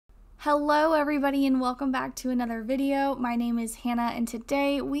Hello everybody and welcome back to another video. My name is Hannah and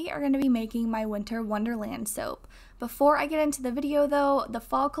today we are going to be making my winter Wonderland soap. Before I get into the video though, the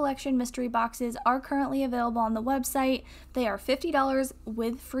fall collection mystery boxes are currently available on the website. They are $50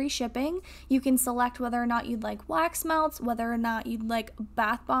 with free shipping. You can select whether or not you'd like wax melts, whether or not you'd like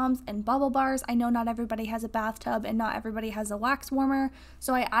bath bombs and bubble bars. I know not everybody has a bathtub and not everybody has a wax warmer,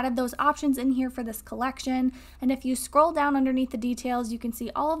 so I added those options in here for this collection. And if you scroll down underneath the details, you can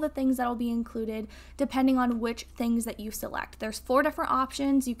see all of the things that will be included depending on which things that you select. There's 4 different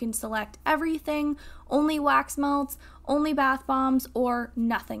options. You can select everything, only wax melts, only bath bombs, or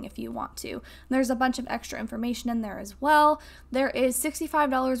nothing if you want to. There's a bunch of extra information in there as well. There is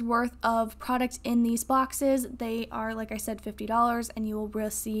 $65 worth of product in these boxes. They are, like I said, $50 and you will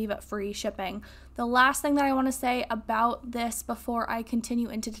receive free shipping. The last thing that I want to say about this before I continue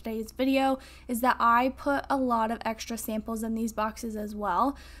into today's video is that I put a lot of extra samples in these boxes as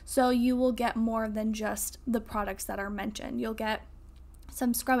well. So you will get more than just the products that are mentioned. You'll get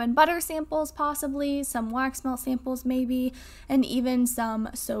some scrub and butter samples possibly, some wax melt samples maybe, and even some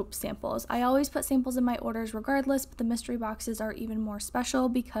soap samples. I always put samples in my orders regardless, but the mystery boxes are even more special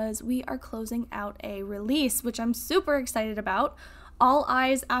because we are closing out a release, which I'm super excited about. All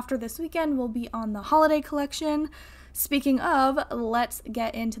eyes after this weekend will be on the holiday collection. Speaking of, let's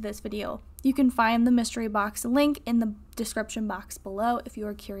get into this video. You can find the mystery box link in the description box below if you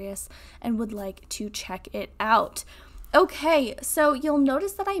are curious and would like to check it out. Okay, so you'll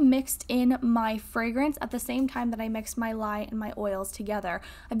notice that I mixed in my fragrance at the same time that I mixed my lye and my oils together.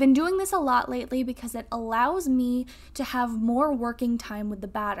 I've been doing this a lot lately because it allows me to have more working time with the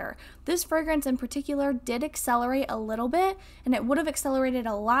batter. This fragrance in particular did accelerate a little bit, and it would have accelerated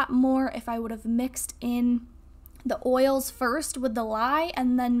a lot more if I would have mixed in the oils first with the lye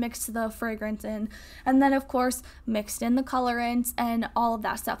and then mixed the fragrance in, and then of course mixed in the colorants and all of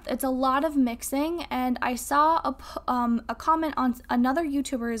that stuff. It's a lot of mixing, and I saw a comment on another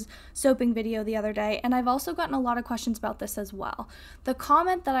YouTuber's soaping video the other day, and I've also gotten a lot of questions about this as well. The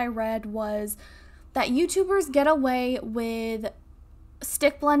comment that I read was that YouTubers get away with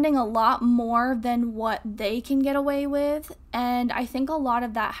stick blending a lot more than what they can get away with, and I think a lot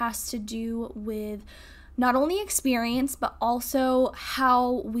of that has to do with not only experience, but also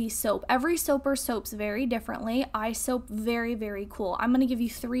how we soap. Every soaper soaps very differently. I soap very, very cool. I'm going to give you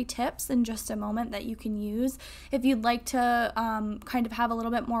 3 tips in just a moment that you can use if you'd like to kind of have a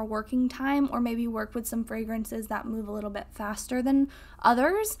little bit more working time, or maybe work with some fragrances that move a little bit faster than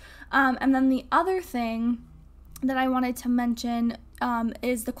others. And then the other thing that I wanted to mention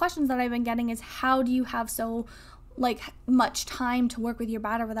is the questions that I've been getting is, how do you have so much time to work with your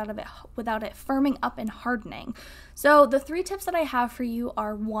batter without it firming up and hardening? So the 3 tips that I have for you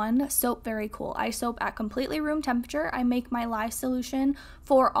are: 1, soap very cool. I soap at completely room temperature. I make my lye solution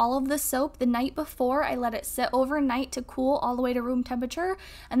for all of the soap the night before. I let it sit overnight to cool all the way to room temperature,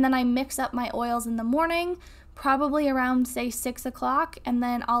 and then I mix up my oils in the morning, probably around say 6 o'clock, and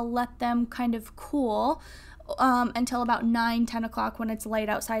then I'll let them kind of cool until about 9-10 o'clock when it's light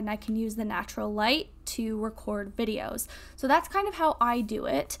outside and I can use the natural light to record videos. So that's kind of how I do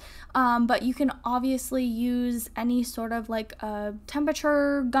it, but you can obviously use any sort of like a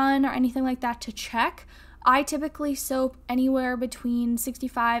temperature gun or anything like that to check. I typically soap anywhere between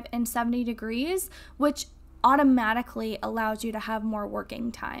 65 and 70 degrees, which automatically allows you to have more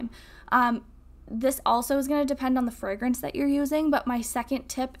working time. This also is going to depend on the fragrance that you're using, but my second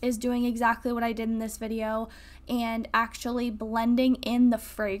tip is doing exactly what I did in this video and actually blending in the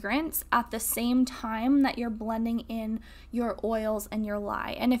fragrance at the same time that you're blending in your oils and your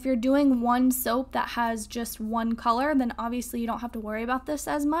lye. And if you're doing one soap that has just one color, then obviously you don't have to worry about this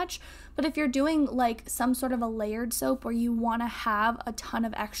as much. But if you're doing like some sort of a layered soap where you want to have a ton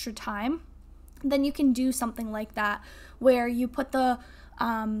of extra time, then you can do something like that where you put the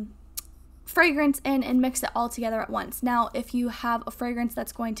fragrance in and mix it all together at once. Now, if you have a fragrance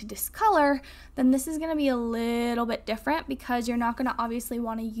that's going to discolor, then this is going to be a little bit different because you're not going to obviously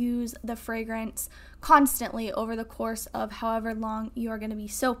want to use the fragrance constantly over the course of however long you are going to be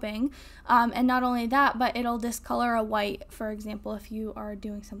soaping. And not only that, but it'll discolor a white, for example, if you are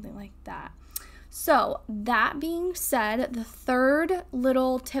doing something like that. So that being said, the third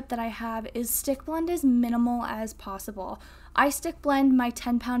little tip that I have is stick blend as minimal as possible. I stick blend my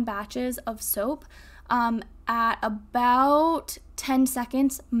 10-pound batches of soap at about 10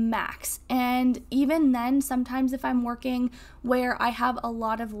 seconds max. And even then, sometimes if I'm working where I have a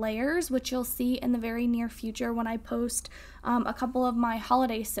lot of layers, which you'll see in the very near future when I post a couple of my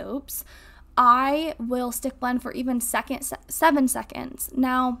holiday soaps, I will stick blend for even 7 seconds.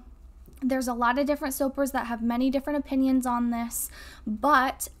 Now, There's a lot of different soapers that have many different opinions on this,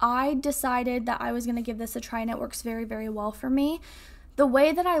 but I decided that I was going to give this a try, and it works very, very well for me. The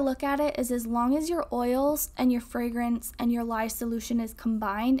way that I look at it is as long as your oils and your fragrance and your lye solution is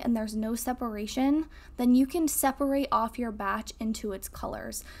combined and there's no separation, then you can separate off your batch into its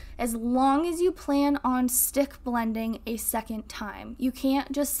colors. As long as you plan on stick blending a second time. You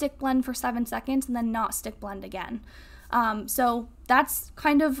can't just stick blend for 7 seconds and then not stick blend again. So that's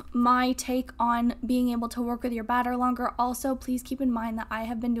kind of my take on being able to work with your batter longer. Also, please keep in mind that I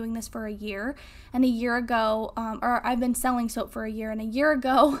have been doing this for a year, and a year ago, or I've been selling soap for a year, and a year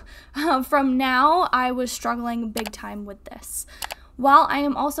ago from now, I was struggling big time with this. While I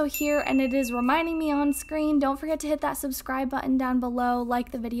am also here and it is reminding me on screen, don't forget to hit that subscribe button down below,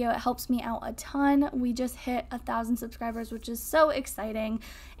 like the video, it helps me out a ton. We just hit 1,000 subscribers, which is so exciting,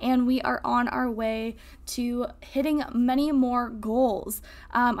 and we are on our way to hitting many more goals.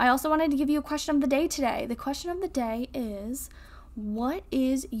 I also wanted to give you a question of the day today. The question of the day is, what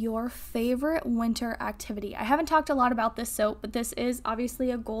is your favorite winter activity? I haven't talked a lot about this soap, but this is obviously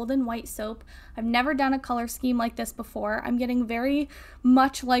a gold and white soap. I've never done a color scheme like this before. I'm getting very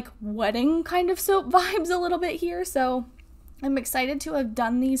much like wedding kind of soap vibes a little bit here, so I'm excited to have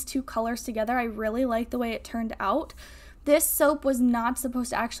done these two colors together. I really like the way it turned out. This soap was not supposed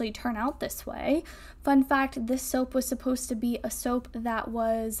to actually turn out this way. Fun fact, this soap was supposed to be a soap that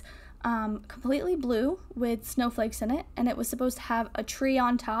was completely blue with snowflakes in it, and it was supposed to have a tree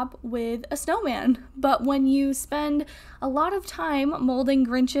on top with a snowman. But when you spend a lot of time molding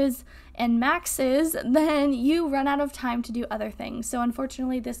Grinches and Maxes, then you run out of time to do other things. So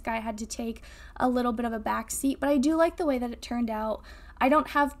unfortunately, this guy had to take a little bit of a back seat, but I do like the way that it turned out. I don't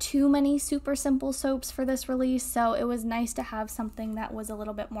have too many super simple soaps for this release, so it was nice to have something that was a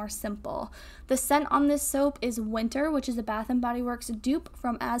little bit more simple. The scent on this soap is Winter, which is a Bath & Body Works dupe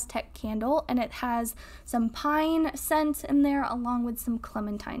from Aztec Candle, and it has some pine scents in there along with some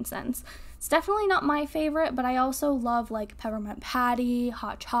clementine scents. It's definitely not my favorite, but I also love like peppermint patty,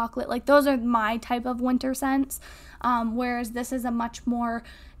 hot chocolate, like those are my type of winter scents, whereas this is a much more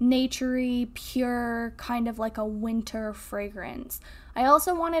naturey, pure, kind of like a winter fragrance. I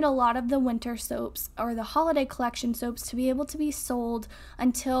also wanted a lot of the winter soaps or the holiday collection soaps to be able to be sold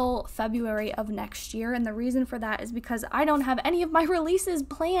until February of next year, and the reason for that is because I don't have any of my releases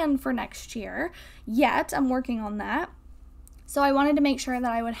planned for next year yet. I'm working on that. So I wanted to make sure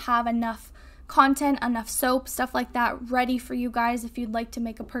that I would have enough content, enough soap, stuff like that ready for you guys if you'd like to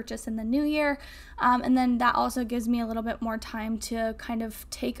make a purchase in the new year. And then that also gives me a little bit more time to kind of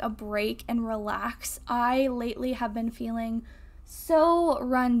take a break and relax. I lately have been feeling so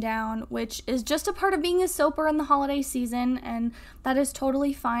run down, which is just a part of being a soaper in the holiday season, and that is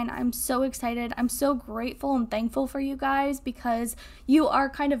totally fine. I'm so excited. I'm so grateful and thankful for you guys because you are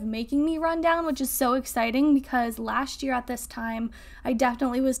kind of making me run down, which is so exciting because last year at this time I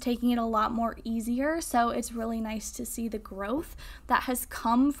definitely was taking it a lot more easier, so it's really nice to see the growth that has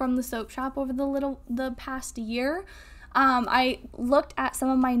come from the soap shop over the past year. I looked at some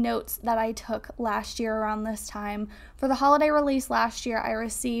of my notes that I took last year around this time. For the holiday release last year, I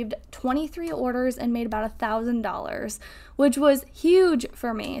received 23 orders and made about $1,000, which was huge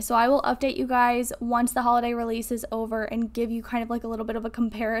for me. So I will update you guys once the holiday release is over and give you kind of like a little bit of a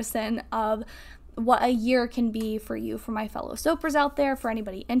comparison of what a year can be for you, for my fellow soapers out there, for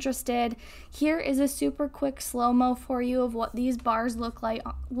anybody interested. Here is a super quick slow-mo for you of what these bars look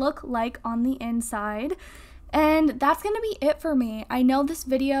like on the inside. And that's going to be it for me. I know this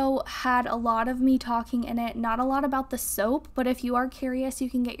video had a lot of me talking in it, not a lot about the soap, but if you are curious, you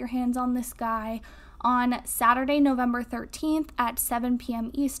can get your hands on this guy on Saturday, November 13th at 7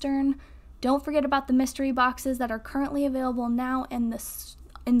 p.m. Eastern. Don't forget about the mystery boxes that are currently available now in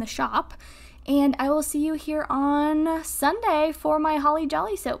the shop. And I will see you here on Sunday for my Holly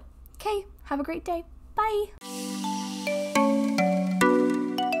Jolly soap. Okay, have a great day. Bye.